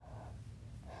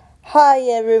Hi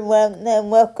everyone, and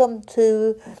welcome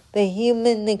to the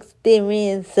Human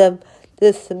Experience of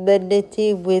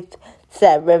Disability with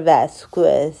Sarah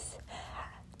Vasquez.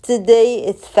 Today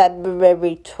is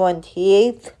February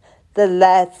 28th, the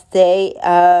last day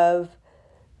of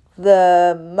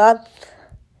the month.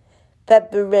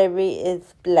 February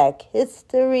is Black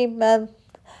History Month.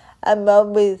 I'm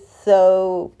always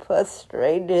so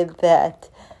frustrated that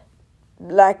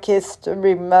Black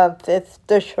History Month is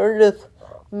the shortest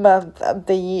month of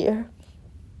the year,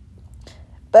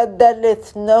 but that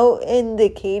is no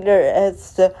indicator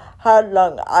as to how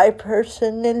long I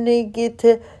personally get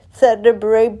to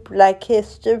celebrate Black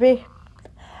history.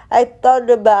 I thought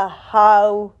about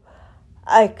how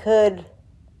I could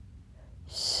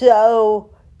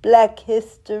show Black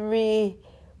history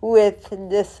with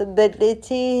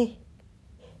disability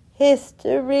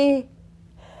history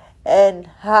and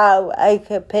how I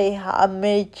could pay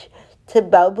homage to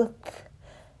both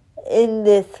in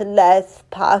this last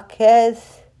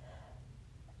podcast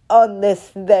on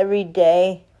this very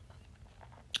day.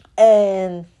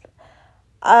 And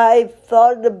I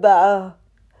thought about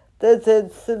the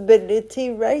disability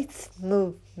rights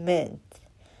movement,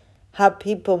 how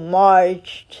people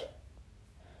marched,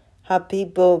 how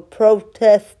people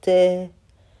protested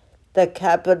the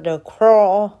Capitol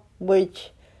Crawl,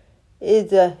 which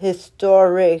is a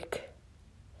historic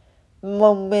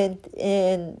moment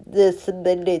in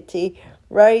disability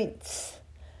rights,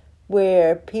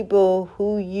 where people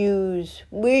who use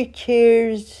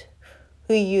wheelchairs,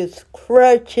 who use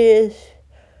crutches,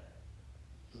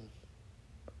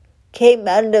 came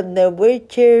out of their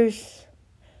wheelchairs,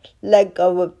 let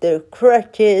go of their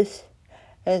crutches,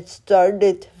 and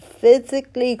started to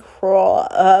physically crawl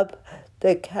up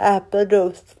the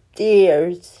Capitol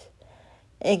stairs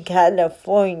in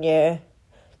California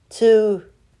to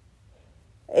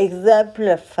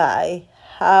exemplify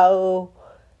how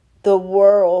the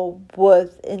world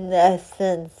was, in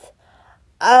essence,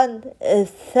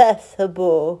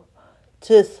 inaccessible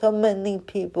to so many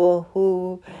people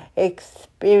who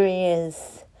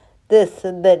experience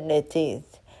disabilities.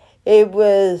 It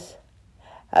was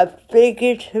a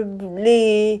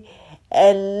figuratively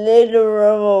and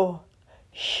literal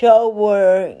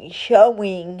showing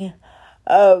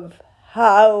of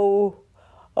how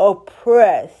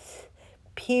oppressed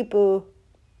people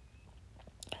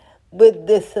with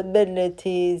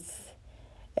disabilities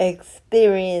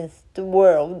experience the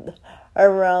world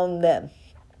around them.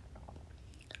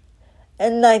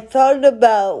 And I thought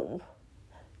about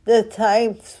the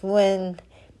times when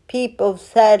people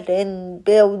sat in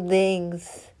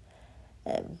buildings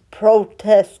and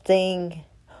protesting,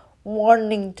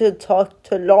 wanting to talk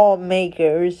to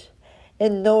lawmakers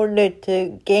in order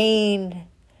to gain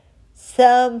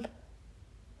some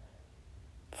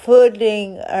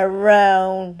footing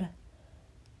around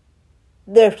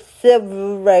their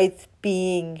civil rights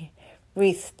being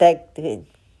respected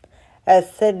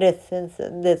as citizens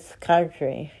of this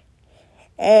country.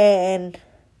 And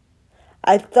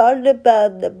I thought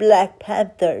about the Black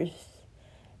Panthers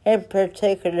in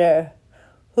particular,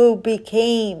 who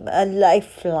became a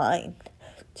lifeline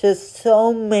to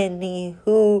so many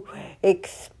who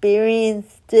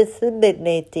experienced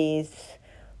disabilities,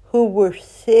 who were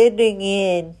sitting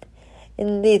in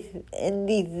these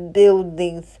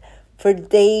buildings for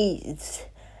days,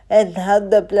 and how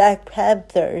the Black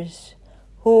Panthers,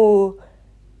 who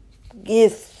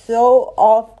is so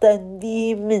often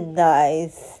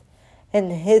demonized in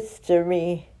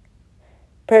history,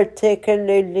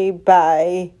 particularly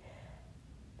by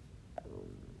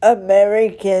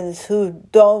Americans who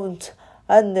don't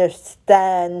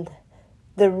understand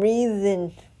the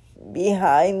reason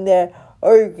behind their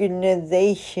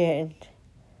organization.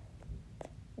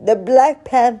 The Black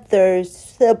Panthers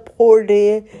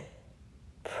supported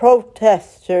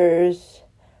protesters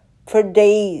for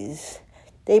days.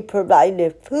 They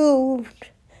provided food.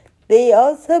 They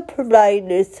also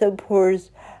provided support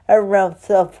around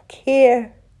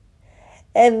self-care.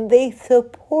 And they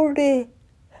supported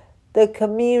the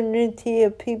community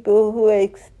of people who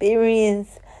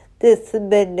experience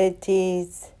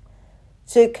disabilities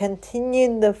to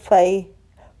continue the fight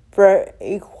for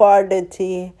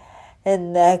equality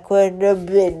and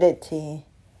equitability.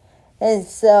 And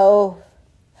so,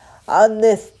 on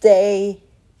this day,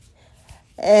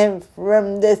 and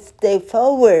from this day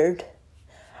forward,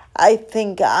 I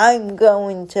think I'm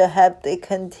going to have to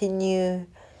continue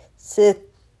to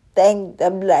thank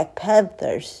the Black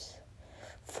Panthers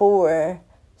for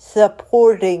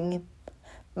supporting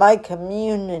my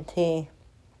community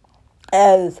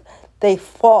as they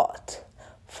fought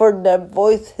for their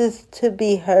voices to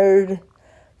be heard,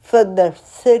 for their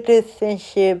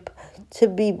citizenship to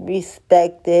be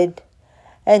respected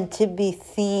and to be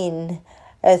seen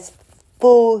as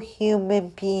full human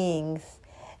beings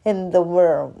in the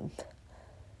world.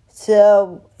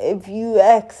 So if you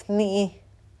ask me,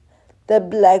 the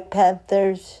Black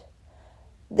Panthers,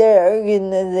 their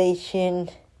organization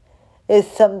is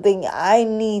something I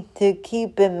need to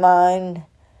keep in mind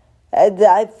as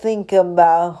I think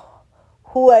about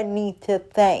who I need to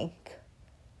thank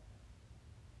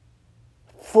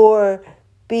for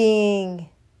being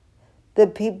the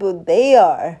people they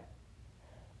are,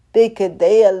 because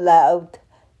they allowed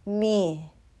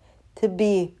me to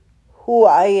be who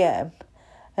I am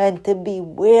and to be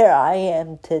where I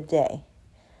am today.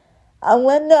 I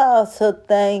want to also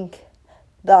thank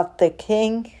Dr.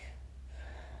 King,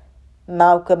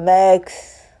 Malcolm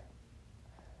X,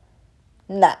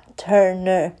 Nat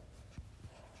Turner,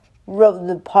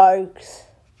 Rosa Parks,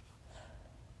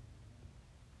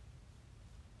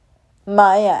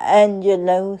 Maya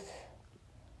Angelou,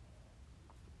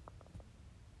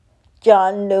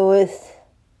 John Lewis,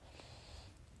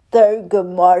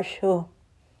 Thurgood Marshall,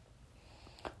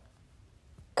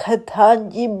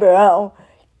 Ketanji Brown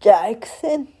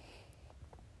Jackson,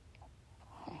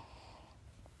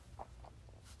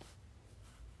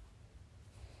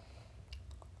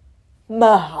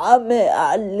 Muhammad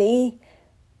Ali,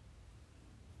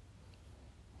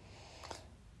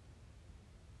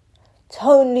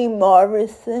 Toni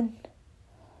Morrison,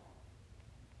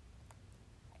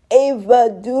 Ava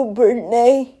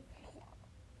DuVernay,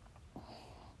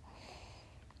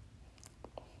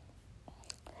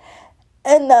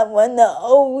 and I want to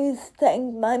always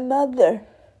thank my mother.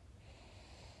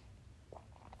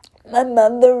 My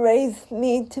mother raised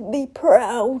me to be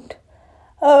proud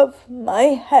of my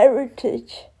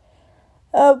heritage,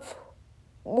 of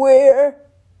where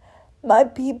my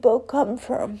people come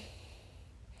from.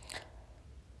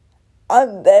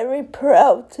 I'm very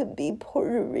proud to be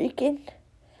Puerto Rican,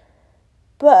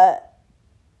 but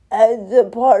as a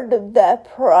part of that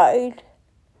pride,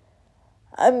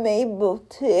 I'm able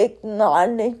to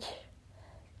acknowledge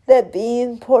that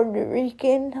being Puerto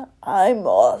Rican, I'm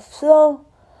also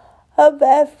of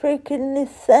African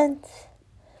descent,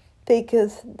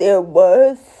 because there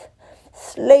was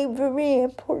slavery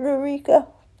in Puerto Rico,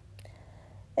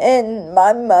 and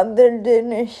my mother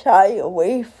didn't shy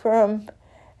away from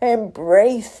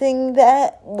embracing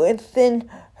that within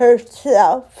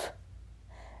herself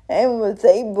and was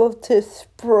able to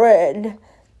spread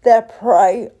that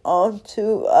pride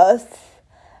onto us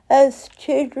as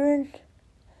children.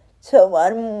 So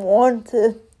I want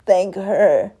to thank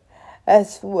her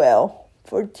as well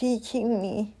for teaching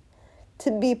me to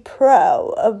be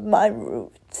proud of my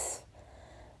roots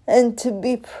and to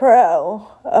be proud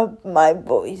of my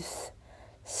voice.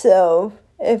 So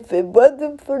if it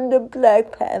wasn't for the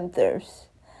Black Panthers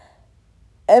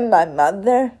and my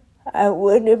mother, I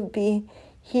wouldn't be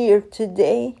here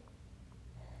today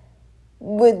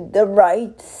with the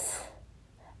rights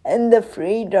and the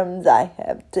freedoms I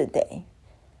have today.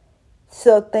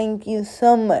 So thank you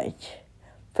so much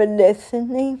for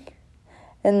listening,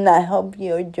 and I hope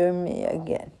you'll join me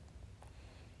again.